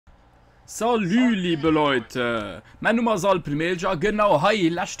Salü, liebe Leute. Mein Nummer ist Alpenmilch. Genau, hi,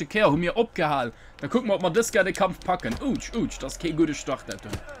 letzte Kerl, haben mir abgehalten. Dann gucken wir, ob wir das gerne den Kampf packen. Das ist kein guter Start.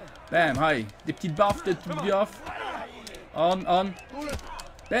 Bam, hi. Die petit Buff, die Buff. An.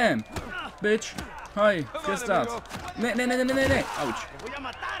 Bam. Bitch. Hi, wie ist das? Nee. Autsch.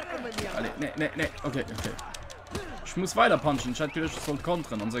 Allez, nee. Okay. Ich muss weiter punchen. Ich hätte gedacht, ich soll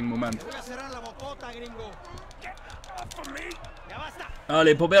kontern an so einem Moment.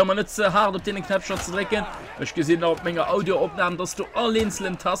 Allez, probieren wir nicht so hart auf den Knöpfchen zu drücken. Ich gesehen auf meiner Audioaufnahme, dass du alle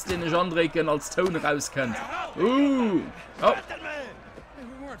einzelnen Tasten nicht andrücken als Ton rauskennst. Oh.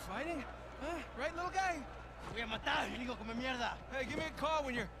 Hey, give me a call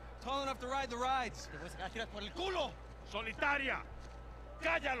when you're tall enough to ride the rides. Te voy a tirar por el culo. Solitaria.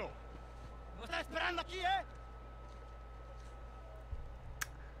 Cállalo. No está esperando aquí,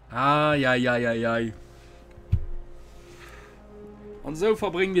 Ai. Und so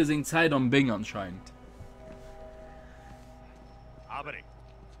verbringen wir seine Zeit am Bing anscheinend.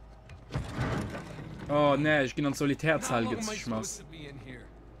 Oh ne, ich gehe an Solitärzahl geschmissen.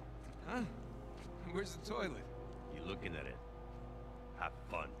 Where's the toilet? You looking at it? Have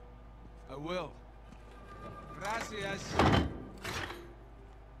fun. I will. Gracias.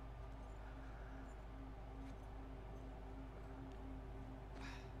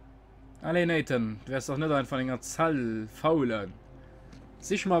 Allez, Nathan, du wärst doch nicht einfach in der Zahl faulen.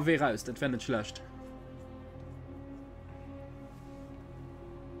 Sieh mal wer raus, das wäre nicht schlecht.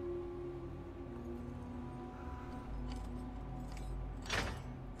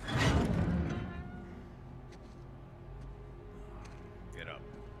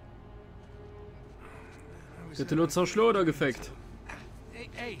 Bitte nur zur Schloder gefickt.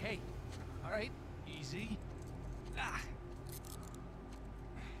 Hey. All right, easy.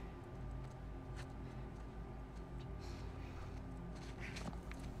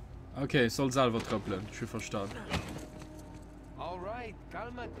 Okay, ich soll selber tröppeln. Ich verstanden. All right,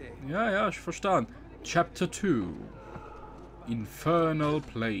 calmate. Ja, ich verstanden. Chapter 2. Infernal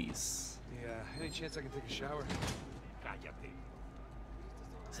Place. Yeah, any chance I can take a shower?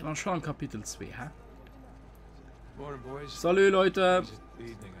 Sind wir schon in Kapitel 2, hä? Morning, boys. Salut, Leute.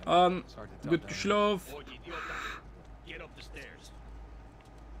 Gut geschlafen.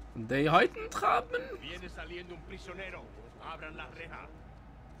 Die heute traben?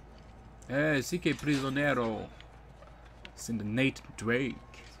 Sí que prisionero. Sind der Nate Drake.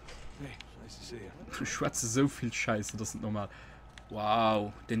 Hey, nice to see you. Du schwätze so viel Scheiße, das ist normal.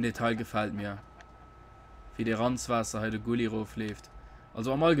 Wow, den Detail gefällt mir. Wie der Ranzwasser heute Gulli rauflebt.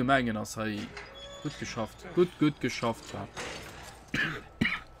 Also am Allgemeinen hast du gut geschafft. Gut geschafft. Ja.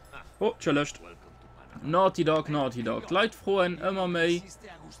 Oh, challenged. Naughty Dog. Leute frohen immer mehr.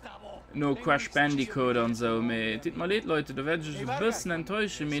 No Crash Bandicoot und so. Dit mal leid, Leute, da werde ich ein bisschen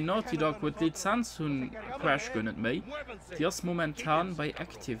enttäuschen. Mit Naughty Dog wird Lizenz von Crash gönnt mehr. Die ist momentan bei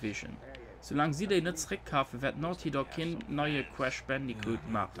Activision. Solange sie den nicht zurückkaufen, wird Naughty Dog kein neue Crash Bandicoot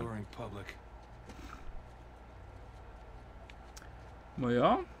machen. Na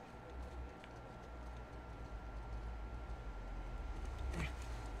ja.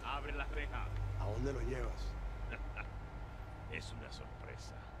 Abre la reja. ¿A dónde lo llevas? Es una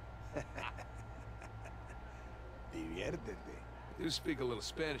sorpresa. Diviértete. You speak a little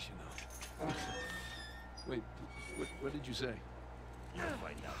Spanish, you know. Wait, what did you say? You'll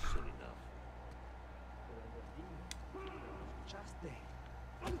find out soon enough.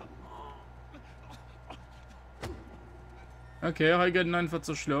 Okay, ich gehe einfach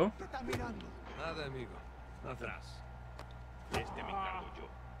zu schlau. Nada, amigo. Atrás. Este me encargo yo.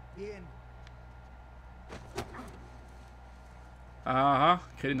 Bien. Aha,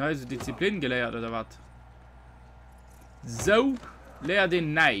 krieg den heiße Disziplin gelehrt oder was? So, lehr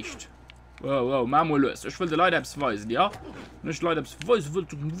den nicht. Wow, Mama los. Ich will den Leuten etwas weisen, ja? Nicht Leute etwas weisen. Was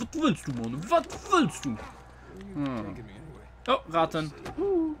willst du, Mann? Was willst du? Oh, Ratten.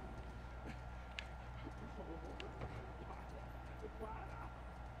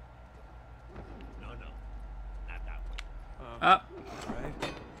 Ah,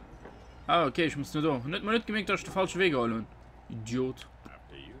 okay, ich muss nur da. Nicht gemerkt, dass ich den falschen Weg geholt habe. Idiot.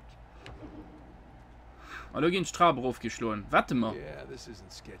 Hallo, gehen Strabe aufgeschlagen. Warte mal.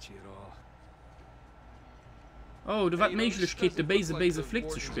 Oh, du warst Möglichkeit, den böse Flick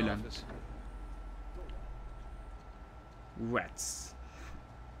zu spielen. Rats.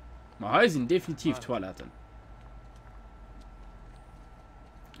 Mal, hier sind definitiv Toiletten.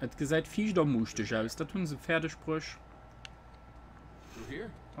 Hat gesagt, Viech da mustig aus. Da tun sie Pferdesprüche.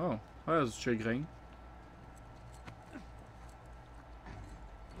 Oh, das ist schön gering.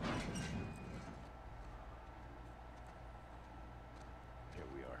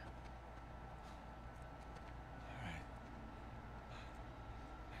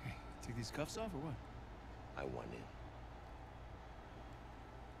 these cuffs off or what? I want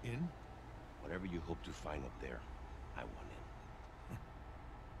in. In? Whatever you hope to find up there, I want in.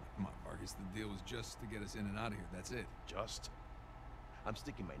 Come on, Vargas. The deal was just to get us in and out of here. That's it. Just? I'm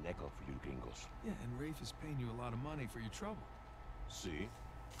sticking my neck out for you gringos. Yeah, and Rafe is paying you a lot of money for your trouble. See?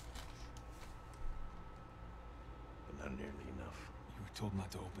 But not nearly enough. You were told not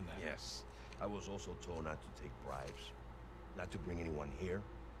to open that. Yes. I was also told not to take bribes, not to bring anyone here,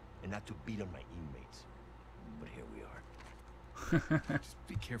 and not to beat on my inmates. But here we are. Just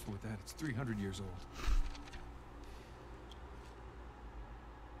be careful with that. It's 300 years old.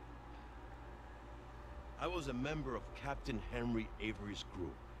 I was a member of Captain Henry Avery's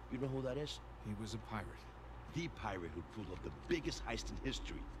crew. You know who that is? He was a pirate. The pirate who pulled off the biggest heist in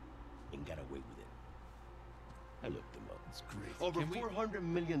history and got away with it. I looked him up. That's great. Over Can we- $400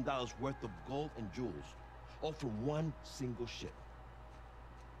 million worth of gold and jewels, all for one single ship.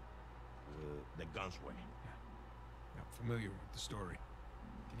 The Gunsway. I'm familiar with the story.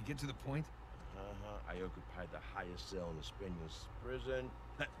 Can you get to the point? I occupied the highest cell in the Spaniards' prison.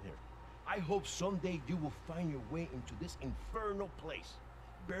 Here. I hope someday you will find your way into this infernal place,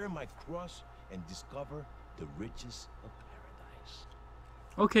 bear my cross, and discover the riches of paradise.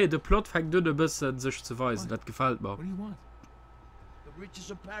 Okay, der Plot fängt dünn ein bisschen sich zu weisen. Das gefällt mir. What do you want? The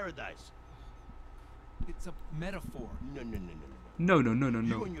riches of paradise. It's a metaphor. No. No, no, no, no,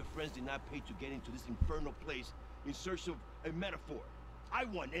 You no. and your friends did not pay to get into this infernal place in search of a metaphor. I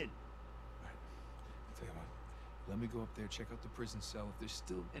want in. I'll tell you what. Let me go up there, check out the prison cell. If there's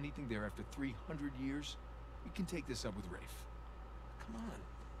still anything there after 300 years, we can take this up with Rafe. Come on.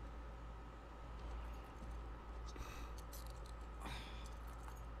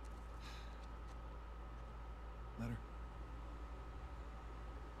 Letter.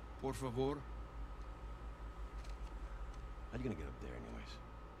 Por favor. How are you gonna get up there anyways?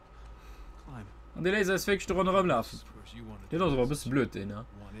 Climb. Und der Laser ist wirklich da rumlaufen. Of course, you wanted Der ist aber ein bisschen blöd, den, ja.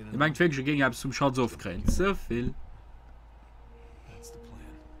 Want in Ich and meine, out. wirklich gegen etwas zum Schatz aufkriegen. So viel. That's the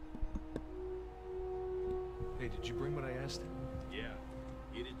plan. Hey, did you bring what I asked? Yeah,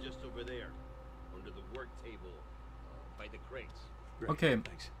 it is just over there, under the work table, by the crates. Great. Okay.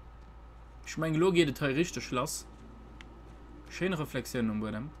 Thanks. Ich meine, lo geht der richtig Schloss. Schöne Reflexion um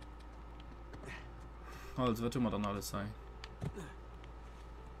dem. Also, was tun wir dann alles sein?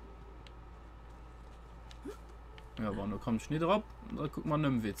 Ja, aber da kommt ich nicht drauf. Da guckt man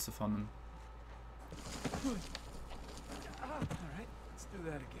einen Witz zu fangen. All right, let's do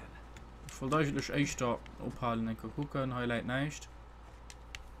that again. Ich wollte eigentlich echt da abhalten und gucken. Highlight nicht.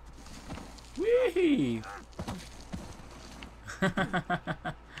 Wihi!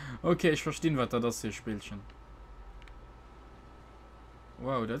 Okay, ich verstehe, was das hier Spielchen.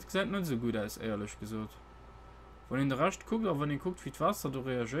 Wow, das sieht nicht so gut aus, ehrlich gesagt. Wenn ihr den Rest guckt, aber wenn ihr guckt, wie das Wasser da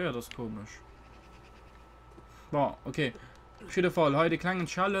reagiert, das ist komisch. Boah, okay. Auf jeden Fall, heute kleine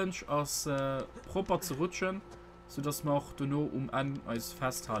Challenge als proper zu rutschen, sodass wir auch nur uns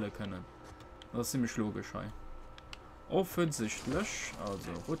festhalten können. Das ist ziemlich logisch. Hey. Offensichtlich.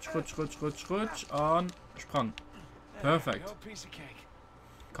 Also rutsch und sprang. Perfekt. No piece of cake.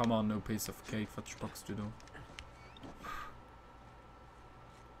 Come on, no piece of cake. Was spockst du da?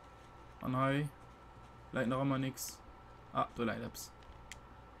 Und hey. Leidt noch immer nix. Ah, du leidest.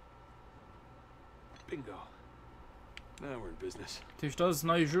 Bingo. Now we're in business. Tisch, das ist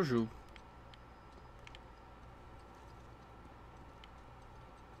neue Juju.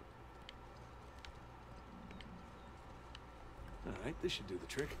 All right, this should do the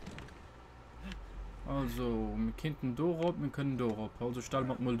trick. Also, wir könnten da rauf, wir können da rauf. Also stellen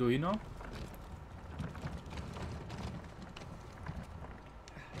wir mal da hin.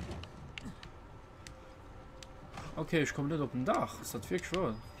 Okay, ich komme nicht auf dem Dach. Das hat wirklich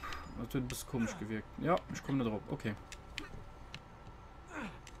schwer. Das hat ein bisschen komisch gewirkt. Ja, ich komme nicht drauf. Okay.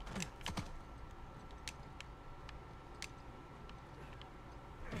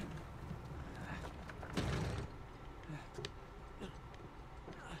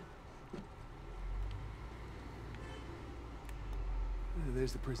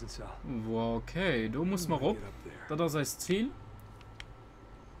 There's the prison cell. Okay, da muss man rauf. Get up there. Das ist das Ziel.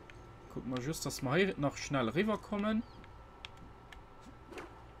 Guck mal just, dass wir hier noch schnell rüberkommen.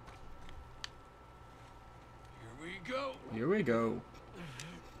 Here we go.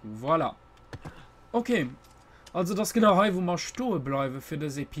 Voilà. Okay. Also das genau hier, wo wir stehen bleiben für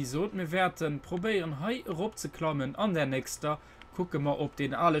das Episode. Wir werden probieren, hier raufzuklammen an der nächsten. Gucken wir, ob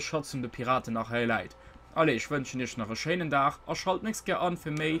den alle schatzende Piraten nach Highlight. Alle, ich wünsche euch noch einen schönen Tag. Schaltet nichts an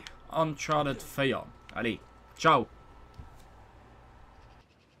für mich. Uncharted 4. Alle, ciao.